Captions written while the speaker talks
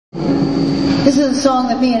This is a song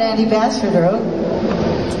that me and Andy Bassford wrote.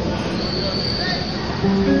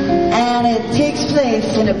 And it takes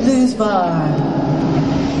place in a blues bar.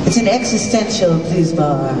 It's an existential blues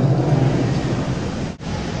bar.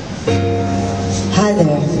 Hi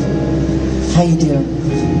there. How you doing?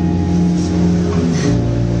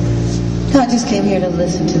 No, I just came here to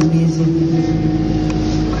listen to the music.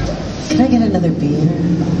 Can I get another beer?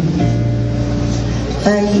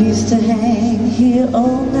 I used to hang here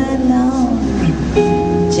all night long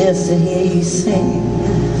just to hear you sing,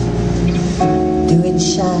 doing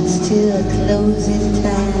shots till closing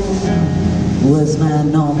time was my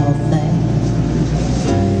normal thing.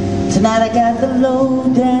 Tonight I got the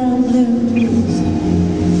low down blues,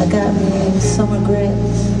 I got me some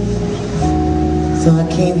regrets, so I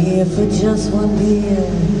came here for just one beer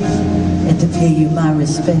and to pay you my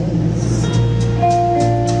respects.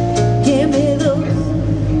 Give me those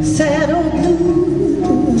sad old blues,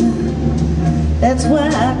 that's why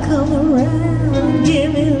I come around.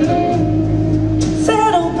 Give me those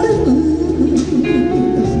sad old blues,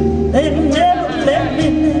 they never let me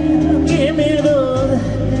down. Give me those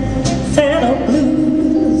sad old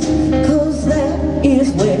blues, 'cause that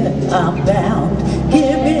is where I'm bound.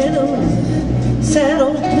 Give me those sad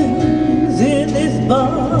old blues in this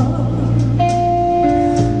bar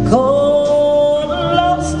called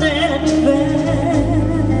Lost and Found.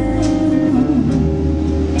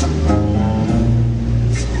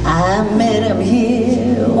 I met him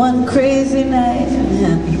here one crazy night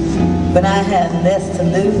when I had less to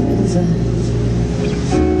lose.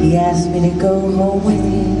 He asked me to go home with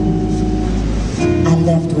him. I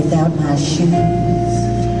left without my shoes.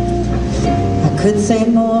 I could say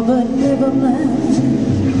more, but never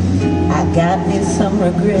mind. I got me some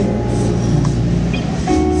regrets,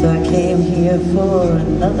 so I came here for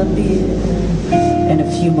another beer and a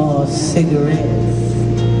few more cigarettes.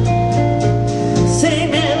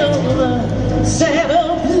 Singing over sad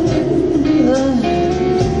old blues,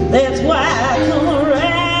 that's why I come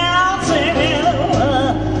around. Singing over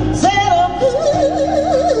sad old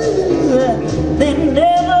blues, they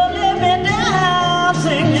never let me down.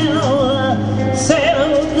 Singing over sad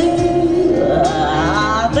old blues,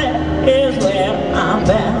 that is where I'm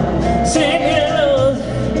bound. Singing those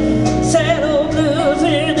sad old blues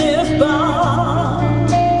in this bar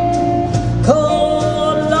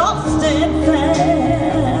called Lost and Found.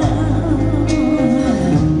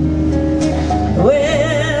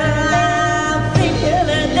 Well, I'm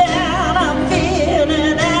feeling down, I'm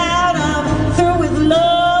feeling out, I'm through with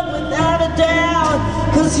love without a doubt,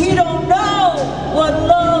 'cause he don't know what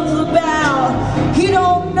love's about. He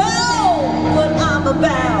don't know what I'm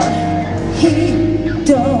about. He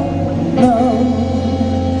don't know.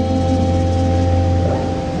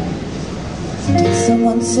 Did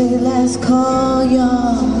someone say last call,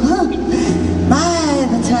 y'all? Huh? My,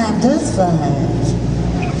 the time does fly.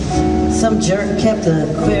 Some jerk kept the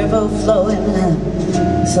Cuervo flowing,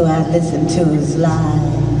 so I listened to his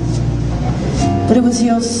lies. But it was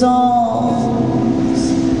your songs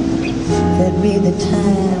that made the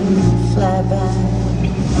time fly by.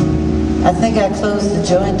 I think I closed the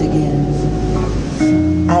joint again.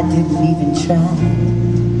 I didn't even try.